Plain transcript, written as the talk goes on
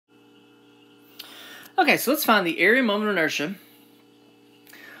Okay, so let's find the area moment of inertia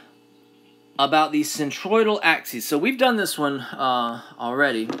about the centroidal axes. So we've done this one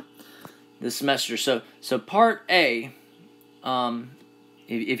already this semester. So part A,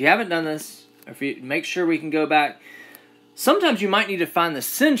 if you haven't done this, or if you make sure we can go back, sometimes you might need to find the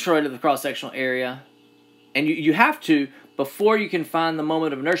centroid of the cross-sectional area, and you have to before you can find the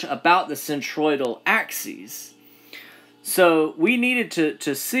moment of inertia about the centroidal axes. So we needed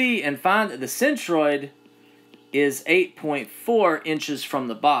to see and find that the centroid is 8.4 inches from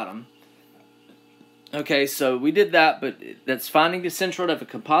the bottom. Okay, so we did that, but that's finding the centroid of a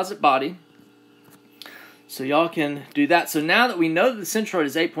composite body. So y'all can do that. So now that we know that the centroid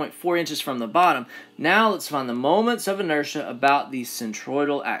is 8.4 inches from the bottom, now let's find the moments of inertia about the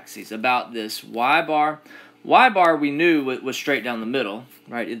centroidal axes, about this y bar. Y bar we knew was straight down the middle,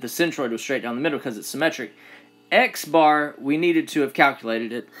 right? The centroid was straight down the middle because it's symmetric. X bar, we needed to have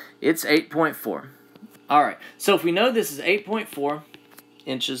calculated it. It's 8.4. All right, so if we know this is 8.4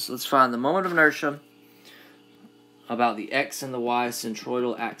 inches, let's find the moment of inertia about the x and the y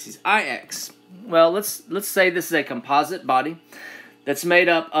centroidal axes. Ix. Well, let's say this is a composite body that's made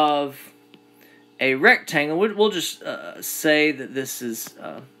up of a rectangle. We'll just say that this is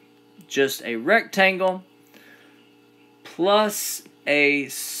just a rectangle plus a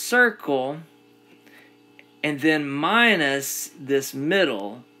circle, and then minus this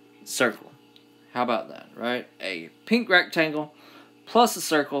middle circle. How about that, right? A pink rectangle plus a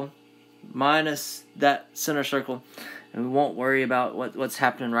circle minus that center circle, and we won't worry about what's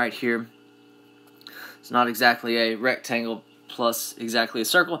happening right here. It's not exactly a rectangle plus exactly a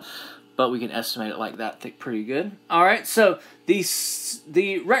circle, but we can estimate it like that. I think pretty good. All right, so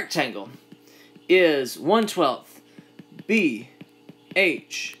the rectangle is 1/12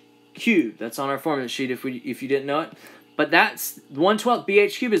 BH cubed. That's on our formula sheet if you didn't know it. But that's 1/12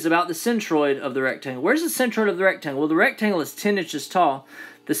 BH cubed is about the centroid of the rectangle. Where's the centroid of the rectangle? Well, the rectangle is 10 inches tall.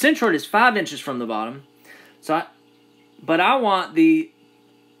 The centroid is 5 inches from the bottom. But I want the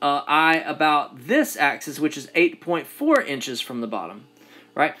I about this axis, which is 8.4 inches from the bottom,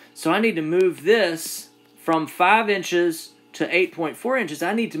 right? So I need to move this from 5 inches to 8.4 inches.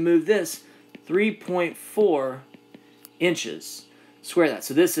 I need to move this 3.4 inches. Square that.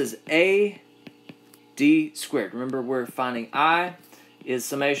 So this is AD squared. Remember, we're finding I is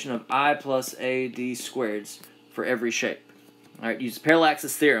summation of I plus AD squareds for every shape. All right, use the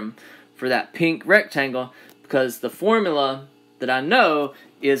parallaxis theorem for that pink rectangle because the formula that I know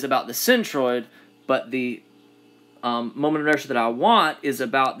is about the centroid, but the moment of inertia that I want is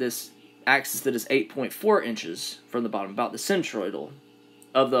about this axis that is 8.4 inches from the bottom, about the centroid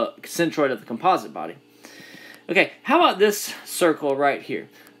of the composite body. Okay, how about this circle right here?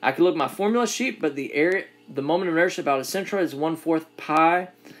 I could look at my formula sheet, but the moment of inertia about a centroid is 1/4 pi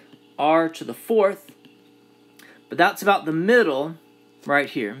r to the 4th. But that's about the middle right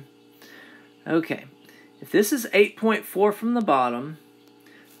here. Okay, if this is 8.4 from the bottom,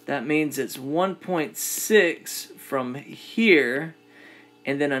 that means it's 1.6 from here,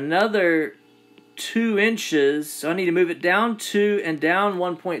 and then another 2 inches. So I need to move it down 2 and down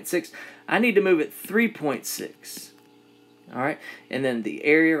 1.6. I need to move it 3.6. All right, and then the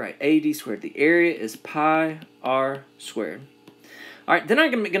area, right, AD squared. The area is pi r squared. All right, then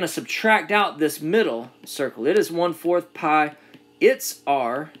I'm going to subtract out this middle circle. It is 1/4 pi. It's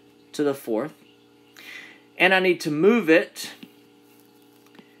r to the 4th. And I need to move it,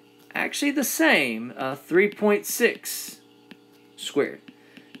 actually the same, 3.6 squared.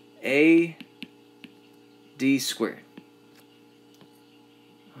 AD squared.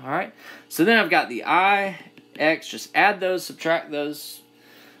 All right, so then I've got the Ix, just add those, subtract those.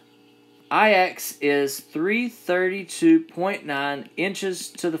 Ix is 332.9 inches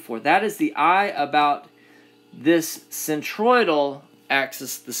to the 4th. That is the I about this centroidal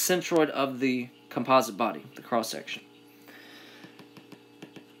axis, the centroid of the composite body, the cross section.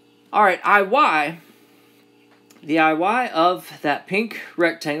 All right, Iy, the Iy of that pink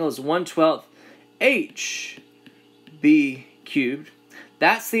rectangle is 1/12 HB cubed.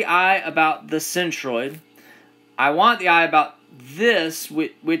 That's the I about the centroid. I want the I about this,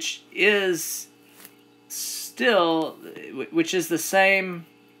 which is the same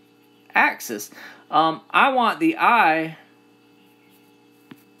axis. I want the I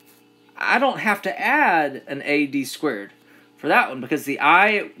don't have to add an AD squared for that one because the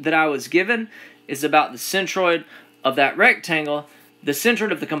I that I was given is about the centroid of that rectangle. The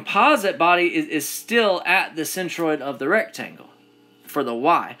centroid of the composite body is still at the centroid of the rectangle for the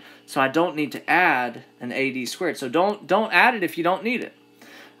Y. So I don't need to add an AD squared. So don't add it if you don't need it.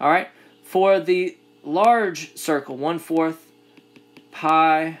 All right. For the large circle, 1/4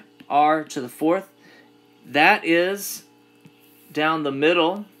 pi r to the 4th, that is down the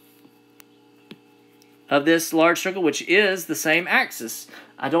middle of this large circle, which is the same axis.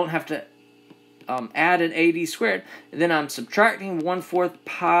 I don't have to add an AD squared. And then I'm subtracting 1/4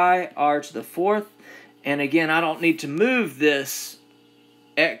 pi r to the 4th. And again, I don't need to move this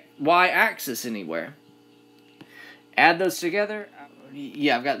y-axis anywhere. Add those together.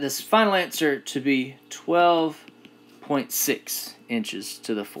 Yeah, I've got this final answer to be 12.6 inches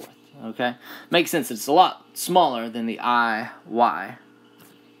to the 4th. Okay? Makes sense. It's a lot smaller than the IY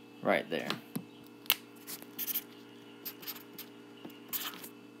right there.